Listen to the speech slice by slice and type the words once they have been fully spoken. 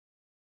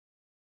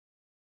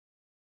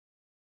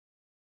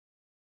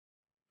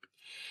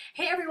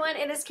Hey everyone,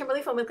 it is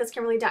Kimberly from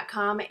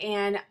WithLizKimberly.com,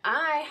 and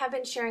I have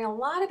been sharing a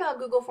lot about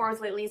Google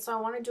Forms lately, so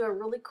I want to do a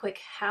really quick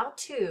how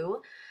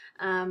to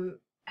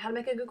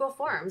make a Google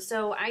form.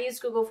 So I use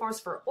Google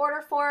Forms for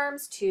order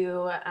forms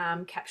to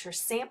capture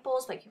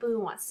samples, like people who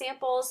want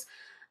samples,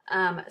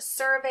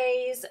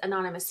 surveys,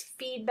 anonymous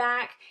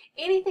feedback,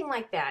 anything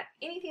like that.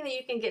 Anything that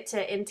you can get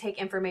to intake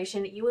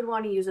information, you would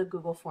want to use a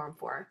Google form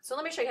for. So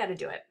let me show you how to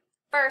do it.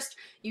 First,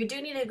 you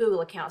do need a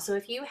Google account. So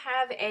if you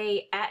have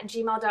a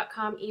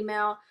 @gmail.com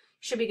email,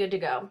 should be good to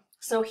go.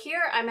 So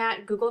here I'm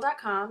at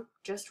google.com,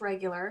 just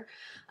regular.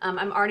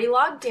 I'm already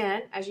logged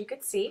in, as you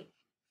can see.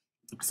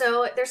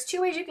 So there's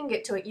two ways you can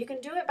get to it. You can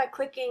do it by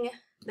clicking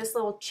this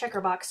little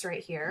checker box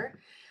right here.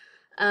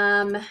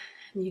 You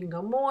can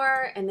go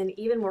more and then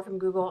even more from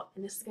Google,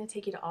 and this is going to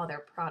take you to all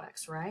their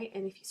products, right?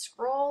 And if you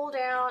scroll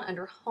down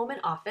under Home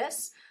and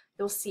Office,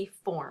 you'll see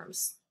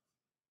Forms.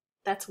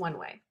 That's one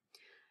way.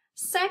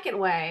 Second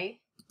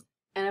way,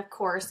 and of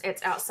course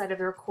it's outside of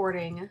the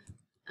recording,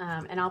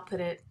 and I'll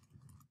put it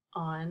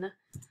on,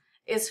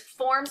 is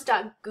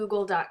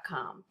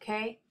forms.google.com.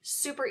 Okay,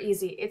 super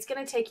easy. It's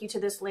going to take you to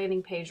this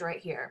landing page right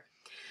here.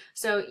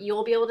 So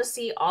you'll be able to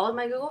see all of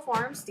my Google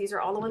Forms. These are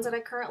all the ones that I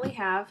currently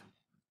have.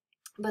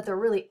 But the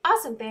really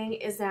awesome thing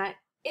is that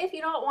if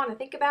you don't want to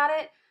think about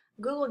it,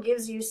 Google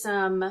gives you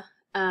some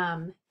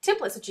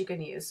templates that you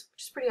can use,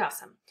 which is pretty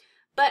awesome.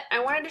 But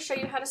I wanted to show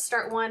you how to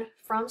start one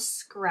from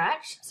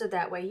scratch, so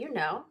that way you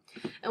know.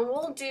 And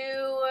we'll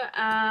do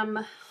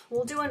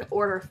an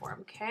order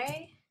form,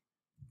 okay?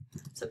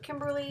 So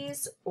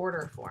Kimberly's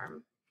order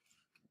form.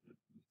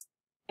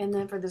 And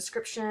then for the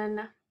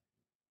description,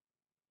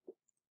 you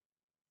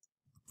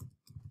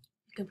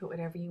can put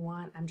whatever you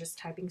want. I'm just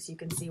typing so you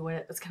can see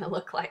what it's going to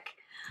look like.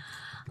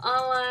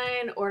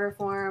 Online order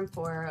form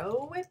for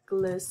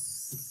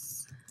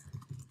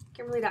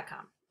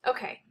WithLizKimberly.com.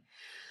 Okay.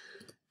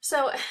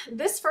 So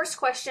this first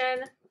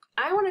question,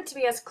 I want it to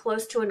be as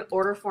close to an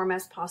order form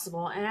as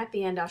possible. And at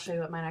the end, I'll show you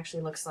what mine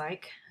actually looks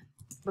like.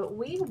 But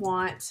we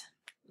want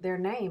their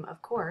name,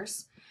 of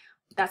course.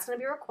 That's going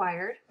to be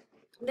required.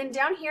 Then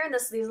down here in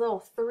these little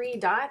three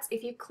dots,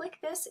 if you click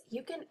this,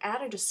 you can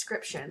add a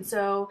description.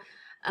 So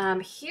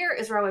here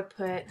is where I would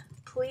put,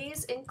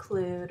 please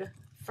include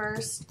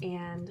first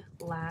and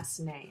last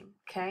name,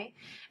 okay?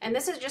 And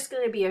this is just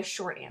going to be a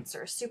short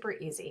answer, super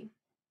easy.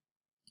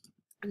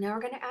 Now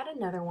we're going to add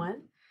another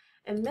one.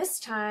 And this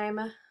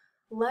time,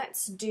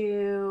 let's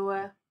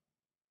do,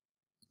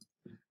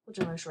 we'll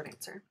do another short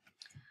answer.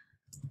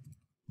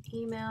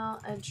 Email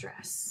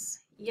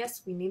address.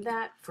 Yes, we need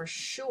that for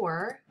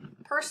sure.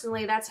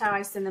 Personally, that's how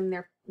I send them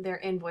their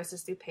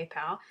invoices through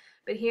PayPal.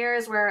 But here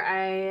is where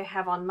I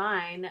have on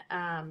mine,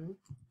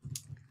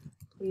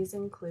 please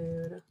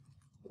include,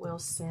 we'll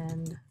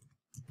send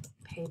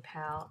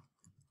PayPal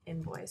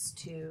invoice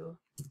to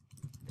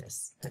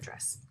this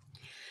address.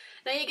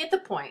 Now you get the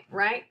point,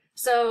 right?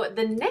 So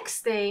the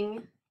next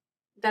thing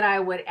that I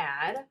would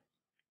add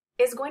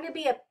is going to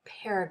be a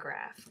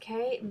paragraph,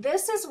 okay?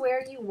 This is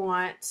where you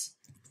want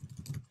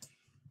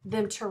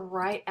them to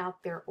write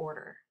out their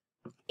order.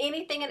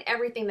 Anything and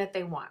everything that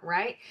they want,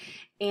 right?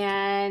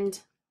 And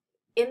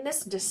in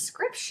this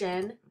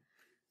description,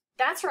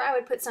 that's where I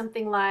would put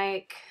something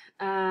like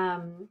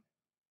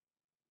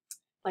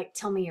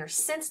tell me your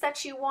scents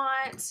that you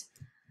want.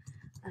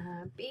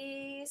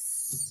 Be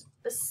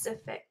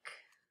specific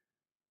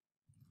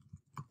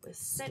with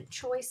scent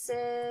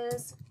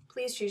choices.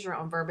 Please choose your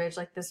own verbiage,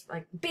 like this,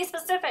 like be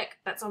specific.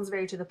 That sounds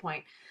very to the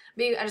point.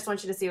 I just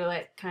want you to see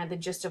what kind of the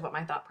gist of what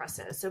my thought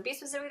process is. So be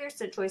specific with your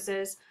scent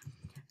choices.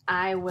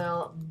 I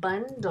will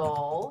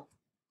bundle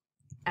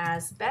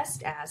as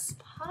best as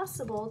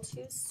possible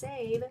to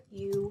save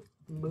you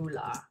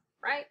moolah,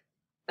 right?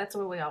 That's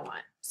what we all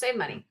want. Save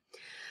money.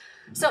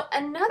 So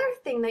another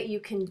thing that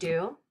you can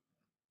do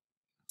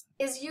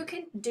is you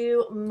can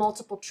do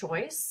multiple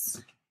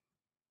choice.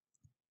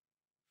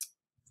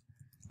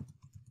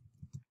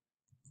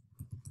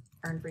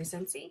 Earn free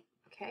Scentsy.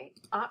 Okay.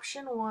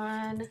 Option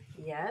 1,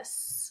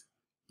 yes.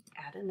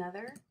 Add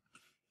another.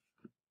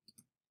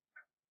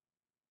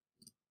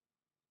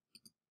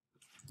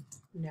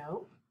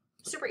 No.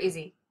 Super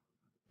easy.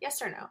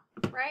 Yes or no,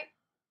 right?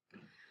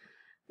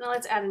 Now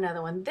let's add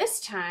another one. This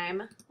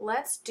time,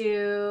 let's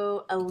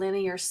do a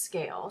linear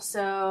scale.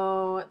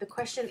 So the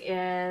question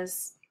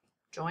is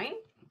join.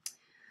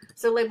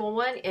 So label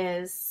 1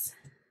 is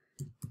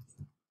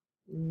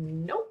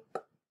nope.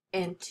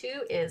 And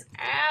 2 is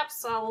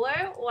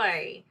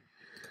absolutely.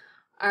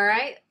 All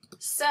right.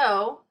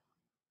 So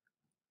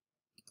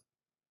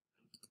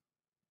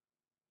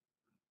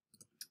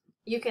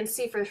you can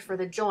see for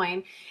the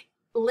join,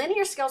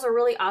 linear scales are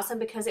really awesome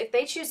because if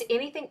they choose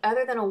anything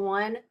other than a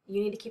 1,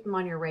 you need to keep them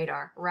on your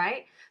radar,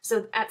 right?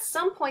 So at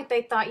some point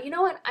they thought, you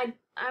know what, I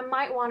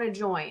might want to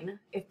join.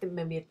 If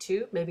maybe a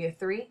 2, maybe a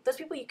 3, those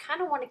people you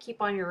kind of want to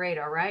keep on your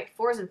radar, right?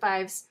 4s and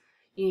 5s,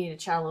 you need to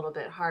chat a little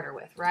bit harder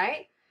with,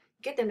 right?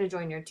 Get them to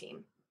join your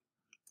team.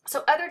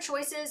 So other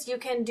choices, you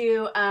can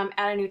do add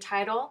a new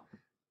title,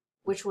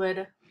 which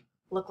would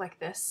look like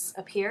this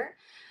up here.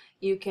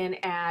 You can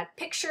add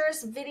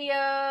pictures,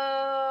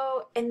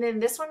 video, and then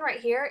this one right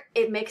here,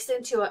 it makes it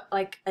into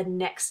like a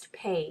next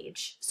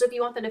page. So if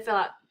you want them to fill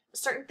out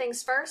certain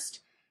things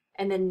first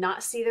and then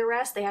not see the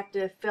rest, they have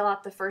to fill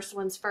out the first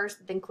ones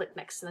first, then click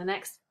next to the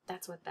next.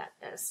 That's what that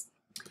is.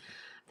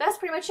 That's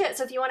pretty much it.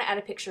 So if you want to add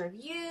a picture of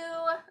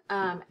you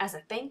as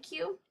a thank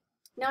you.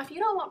 Now, if you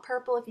don't want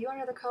purple, if you want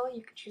another color,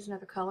 you can choose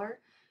another color.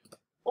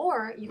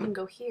 Or you can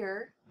go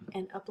here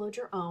and upload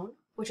your own,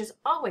 which is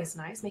always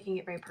nice, making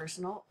it very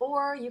personal.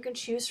 Or you can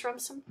choose from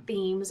some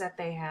themes that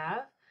they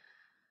have.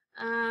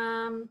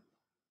 Oh,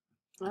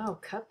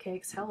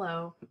 cupcakes,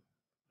 hello.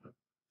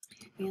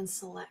 And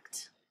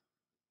select.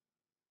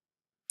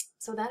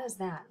 So that is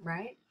that,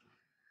 right?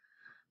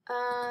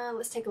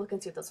 Let's take a look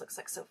and see what this looks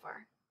like so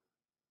far.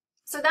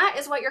 So that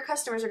is what your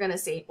customers are going to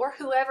see, or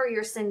whoever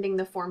you're sending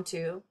the form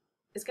to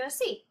is going to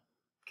see,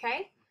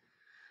 okay?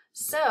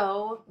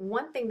 So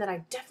one thing that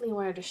I definitely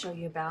wanted to show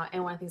you about,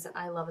 and one of the things that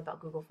I love about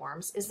Google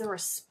Forms, is the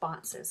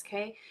responses,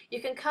 okay? You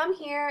can come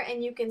here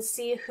and you can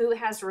see who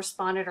has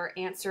responded or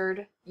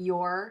answered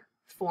your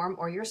form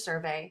or your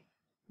survey,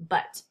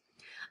 but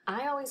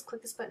I always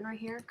click this button right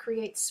here,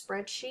 create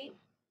spreadsheet.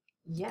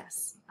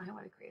 Yes, I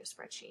want to create a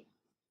spreadsheet.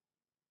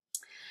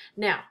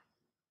 Now,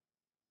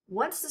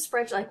 once the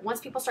spreadsheet, like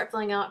once people start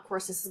filling out, of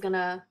course, this is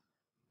gonna,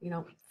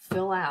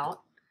 fill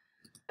out.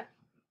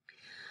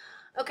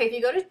 Okay, if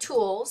you go to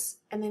Tools,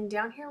 and then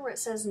down here where it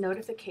says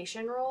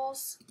Notification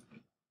Rules,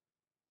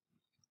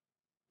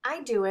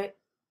 I do it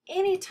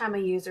anytime a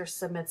user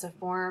submits a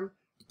form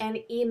and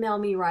email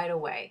me right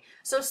away.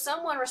 So if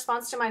someone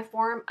responds to my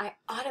form, I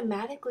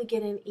automatically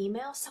get an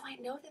email, so I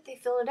know that they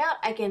filled it out.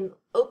 I can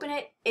open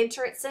it,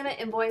 enter it, send it,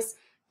 invoice,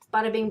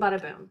 bada bing, bada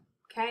boom,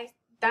 okay?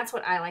 That's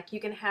what I like.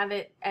 You can have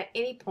it at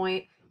any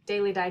point,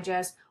 Daily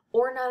Digest,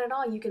 or not at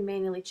all. You can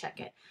manually check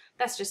it.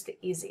 That's just the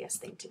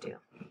easiest thing to do.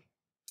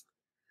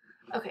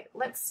 Okay,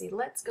 let's see.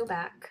 Let's go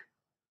back.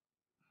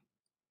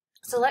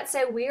 So let's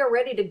say we are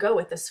ready to go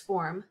with this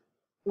form.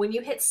 When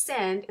you hit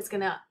send, it's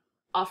going to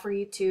offer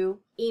you to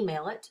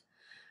email it.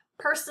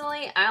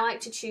 Personally, I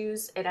like to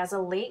choose it as a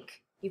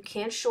link. You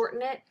can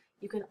shorten it.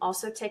 You can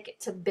also take it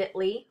to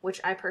bit.ly,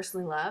 which I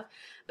personally love.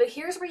 But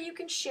here's where you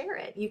can share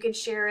it. You can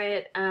share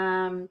it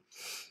through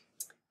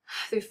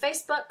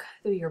Facebook,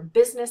 through your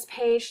business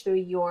page, through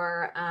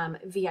your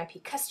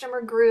VIP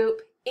customer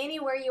group.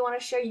 Anywhere you want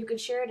to share, you can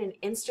share it in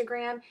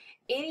Instagram.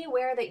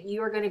 Anywhere that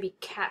you are going to be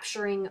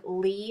capturing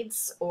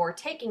leads or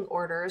taking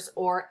orders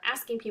or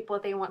asking people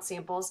if they want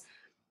samples,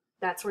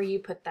 that's where you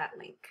put that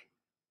link.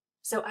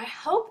 So I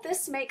hope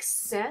this makes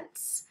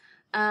sense.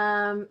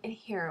 And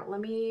here,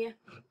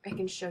 I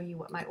can show you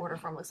what my order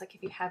form looks like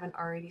if you haven't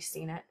already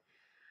seen it.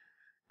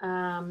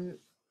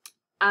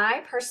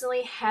 I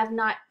personally have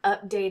not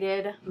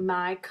updated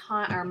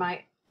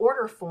my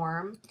order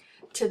form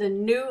to the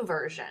new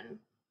version.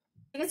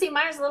 You can see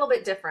mine is a little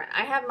bit different.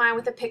 I have mine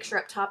with a picture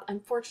up top.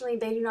 Unfortunately,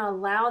 they do not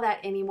allow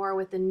that anymore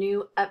with the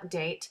new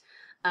update.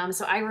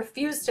 So I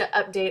refuse to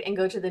update and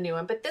go to the new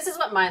one. But this is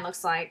what mine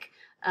looks like.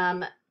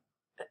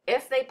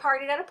 If they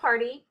partied at a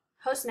party,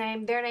 host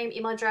name, their name,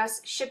 email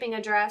address, shipping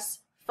address,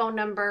 phone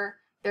number,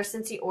 their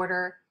Scentsy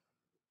order.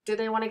 Do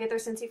they want to get their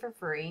Scentsy for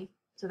free?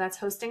 So that's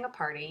hosting a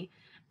party.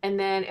 And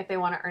then if they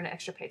want to earn an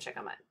extra paycheck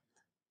a month.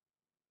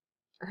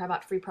 Or how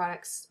about free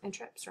products and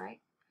trips, right?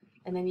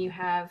 And then you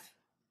have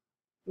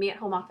me at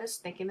home office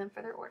thanking them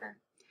for their order.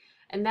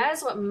 And that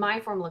is what my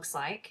form looks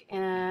like.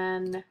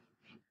 And let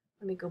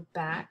me go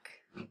back.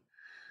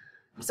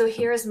 So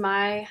here's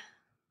my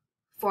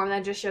form that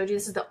I just showed you.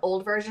 This is the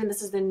old version.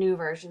 This is the new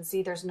version.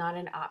 See, there's not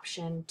an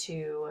option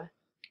to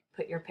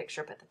put your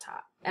picture up at the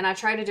top. And I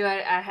tried to do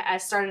it. I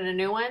started a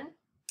new one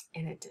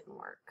and it didn't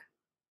work.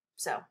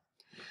 So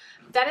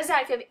that is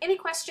that. If you have any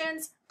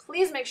questions,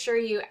 please make sure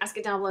you ask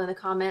it down below in the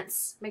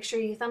comments. Make sure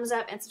you thumbs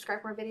up and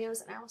subscribe for more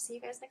videos, and I will see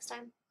you guys next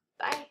time.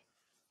 Bye.